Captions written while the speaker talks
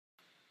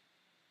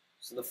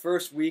So the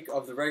first week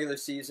of the regular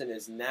season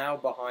is now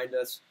behind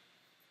us,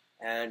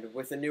 and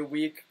with a new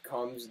week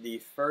comes the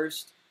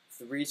first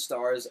 3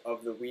 stars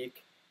of the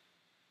week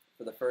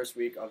for the first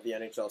week of the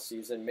NHL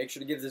season. Make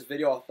sure to give this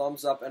video a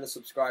thumbs up and a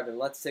subscribe, and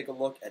let's take a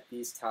look at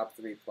these top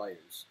 3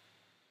 players.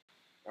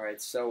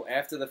 Alright, so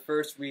after the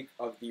first week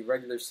of the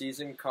regular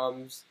season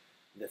comes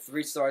the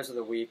 3 stars of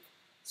the week.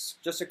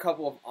 Just a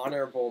couple of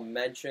honorable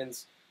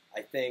mentions,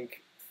 I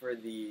think, for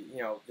the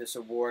this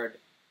award.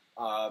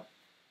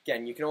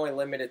 Again, you can only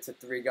limit it to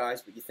 3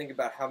 guys, but you think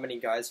about how many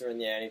guys are in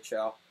the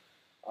NHL.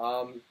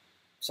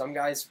 Some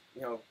guys,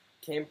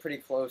 came pretty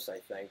close, I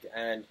think,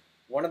 and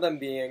one of them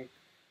being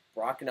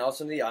Brock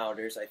Nelson of the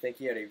Islanders. I think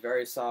he had a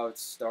very solid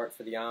start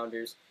for the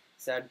Islanders.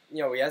 Said, he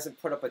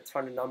hasn't put up a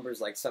ton of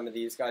numbers like some of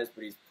these guys,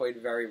 but he's played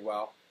very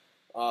well.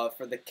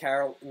 For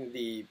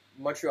the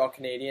Montreal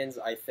Canadiens,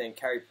 I think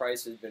Carey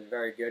Price has been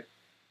very good.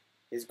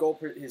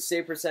 His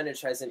save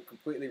percentage hasn't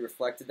completely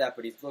reflected that,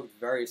 but he's looked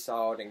very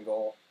solid in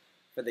goal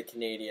for the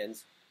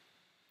Canadiens.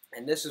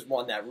 And this is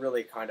one that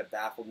really kind of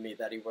baffled me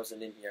that he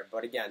wasn't in here.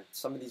 But again,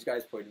 some of these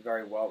guys played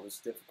very well. It was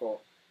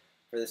difficult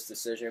for this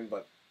decision.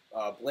 But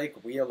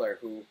Blake Wheeler,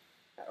 who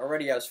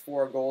already has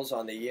 4 goals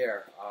on the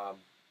year,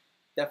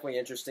 definitely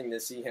interesting to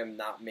see him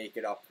not make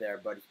it up there.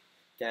 But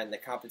again, the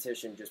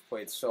competition just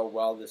played so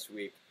well this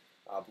week.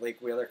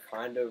 Blake Wheeler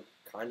kind of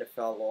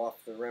fell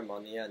off the rim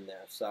on the end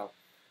there. So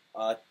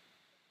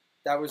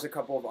that was a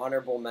couple of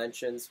honorable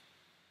mentions.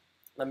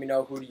 Let me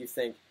know, who do you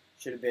think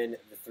should have been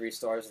the 3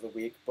 stars of the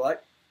week.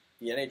 But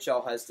the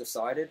NHL has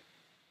decided,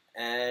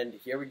 and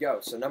here we go.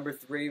 So number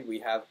 3, we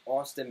have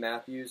Austin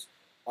Matthews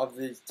of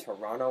the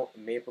Toronto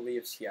Maple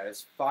Leafs. He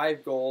has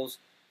 5 goals,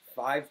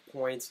 5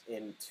 points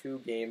in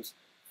 2 games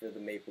for the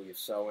Maple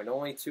Leafs. So in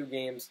only 2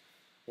 games,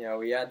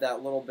 he had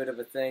that little bit of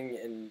a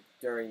thing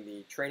during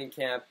the training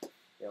camp.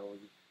 He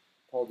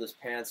pulled his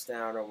pants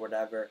down or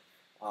whatever.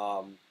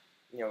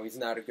 He's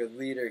not a good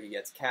leader. He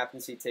gets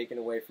captaincy taken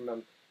away from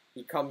him.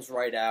 He comes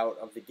right out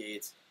of the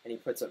gates, and he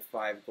puts up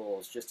 5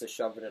 goals just to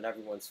shove it in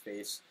everyone's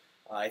face.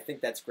 I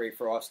think that's great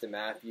for Austin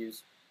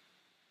Matthews,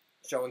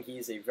 showing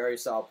he's a very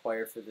solid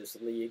player for this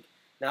league.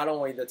 Not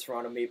only the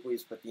Toronto Maple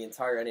Leafs, but the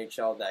entire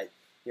NHL. That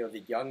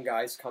the young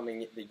guns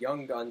coming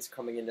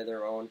into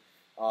their own.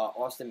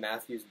 Austin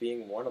Matthews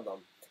being one of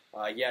them.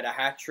 He had a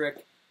hat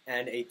trick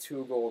and a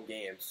 2-goal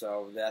game.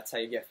 So that's how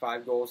you get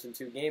 5 goals in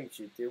 2 games.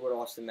 You do what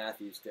Austin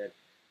Matthews did: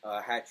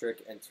 hat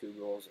trick and 2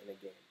 goals in a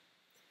game.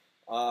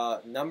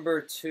 Number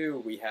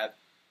 2, we have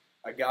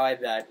a guy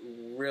that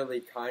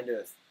really kind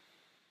of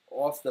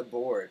off the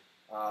board.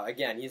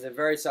 Again, he's a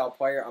very solid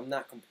player. I'm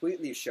not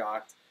completely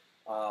shocked,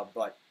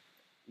 but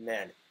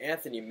man,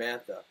 Anthony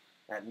Mantha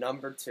at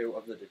number 2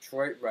 of the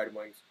Detroit Red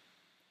Wings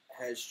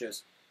has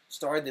just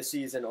started the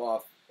season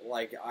off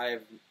like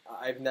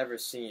I've never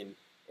seen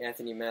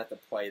Anthony Mantha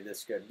play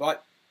this good.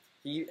 But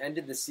he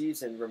ended the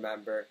season,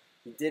 remember,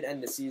 he did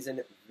end the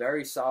season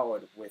very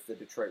solid with the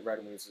Detroit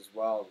Red Wings as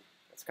well.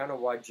 That's kind of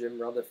why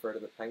Jim Rutherford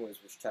of the Penguins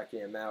was checking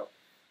him out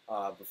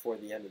before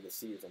the end of the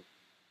season.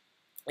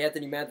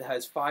 Anthony Mantha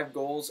has 5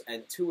 goals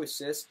and 2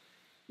 assists.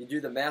 You do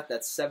the math,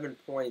 that's 7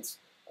 points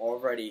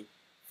already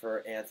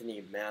for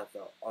Anthony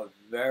Mantha. A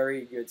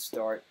very good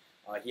start.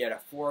 He had a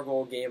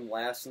 4-goal game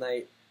last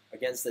night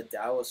against the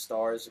Dallas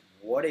Stars.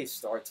 What a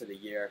start to the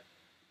year,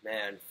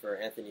 man, for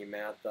Anthony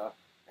Mantha.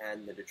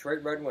 And the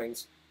Detroit Red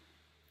Wings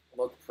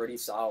looked pretty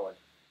solid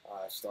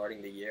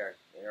starting the year.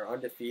 They're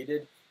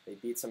undefeated. They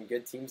beat some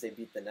good teams. They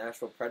beat the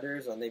Nashville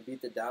Predators, and they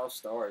beat the Dallas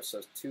Stars.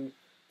 So 2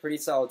 pretty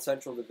solid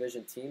Central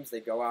Division teams. They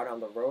go out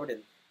on the road,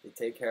 and they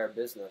take care of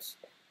business.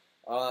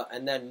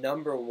 And then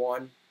number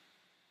 1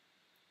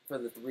 for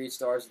the 3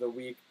 stars of the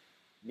week,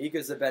 Mika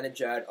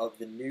Zibanejad of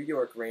the New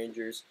York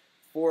Rangers.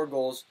 4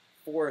 goals,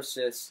 4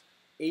 assists,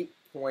 8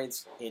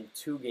 points in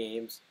 2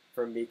 games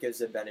for Mika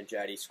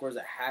Zibanejad. He scores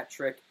a hat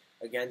trick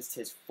against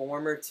his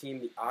former team,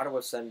 the Ottawa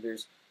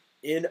Senators,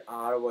 in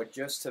Ottawa,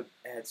 just to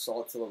add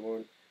salt to the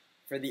wound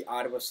for the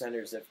Ottawa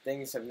Senators. If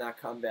things have not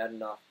come bad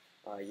enough,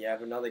 you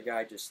have another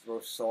guy just throw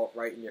salt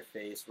right in your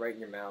face, right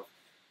in your mouth.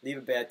 Leave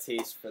a bad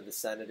taste for the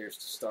Senators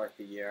to start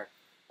the year.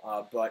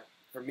 But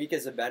for Mika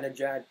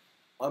Zibanejad,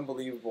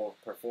 unbelievable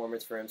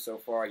performance for him so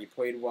far. He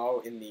played well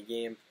in the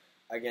game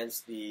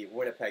against the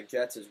Winnipeg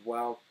Jets as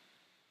well.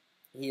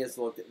 He has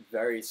looked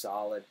very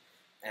solid.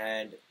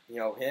 And,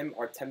 him,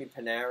 Artemi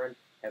Panarin,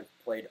 have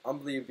played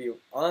unbelievably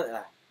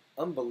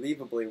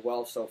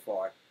well so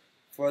far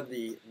for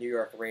the New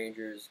York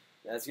Rangers.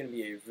 That's going to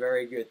be a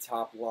very good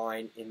top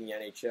line in the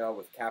NHL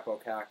with Capo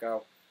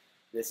Caco.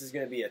 This is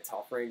going to be a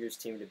tough Rangers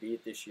team to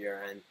beat this year,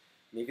 and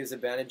Mika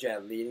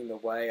Zibanejad leading the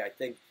way. I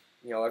think,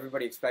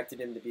 everybody expected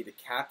him to be the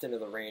captain of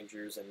the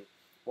Rangers, and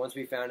once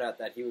we found out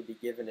that he would be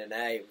given an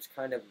A, it was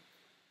kind of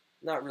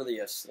not really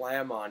a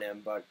slam on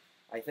him, but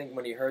I think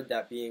when he heard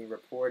that being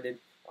reported,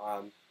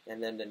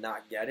 and then to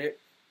not get it,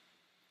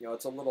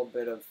 it's a little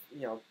bit of,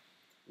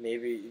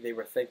 maybe they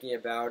were thinking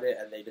about it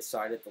and they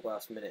decided at the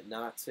last minute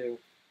not to,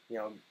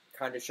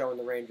 kind of showing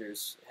the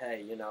Rangers,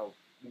 hey,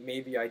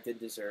 maybe I did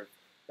deserve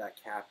that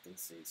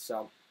captaincy.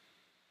 So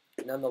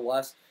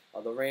Nonetheless,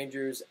 the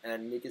Rangers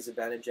and Mika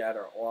Zibanejad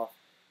are off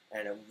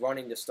and are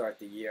running to start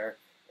the year,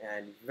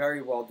 and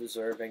very well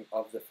deserving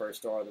of the first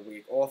star of the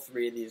week. All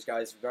three of these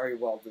guys very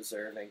well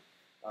deserving.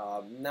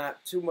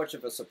 Not too much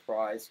of a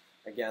surprise.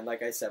 Again,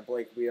 like I said,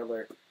 Blake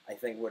Wheeler, I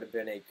think, would have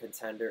been a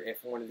contender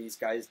if one of these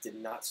guys did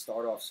not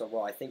start off so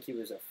well. I think he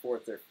was a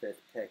 4th or 5th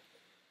pick,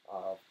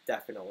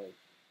 definitely.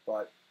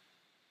 But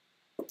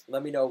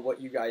let me know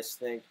what you guys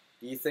think.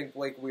 Do you think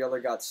Blake Wheeler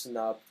got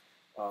snubbed?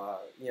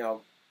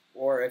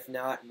 Or if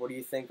not, what do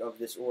you think of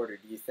this order?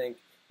 Do you think,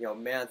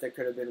 Mantha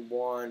could have been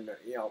one?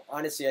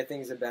 Honestly, I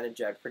think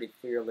Zibanejad pretty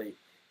clearly,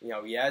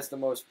 he has the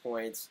most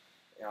points.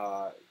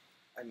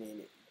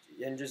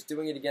 And just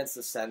doing it against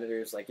the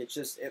Senators,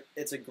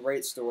 it's a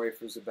great story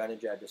for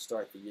Zibanejad to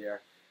start the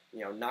year.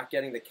 Not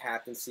getting the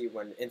captaincy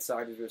when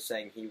insiders were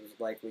saying he was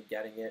likely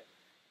getting it.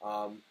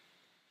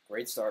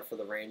 Great start for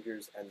the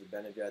Rangers and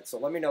Zibanejad. So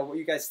let me know what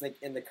you guys think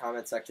in the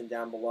comment section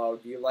down below.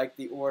 Do you like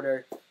the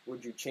order?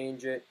 Would you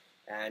change it?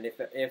 And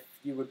if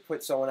you would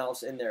put someone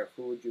else in there,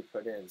 who would you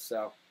put in?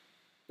 So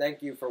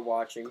thank you for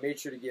watching. Make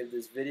sure to give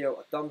this video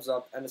a thumbs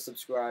up and a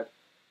subscribe.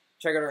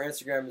 Check out our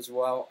Instagram as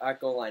well,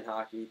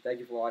 @GoalLineHockey. Thank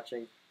you for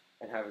watching,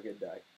 and have a good day.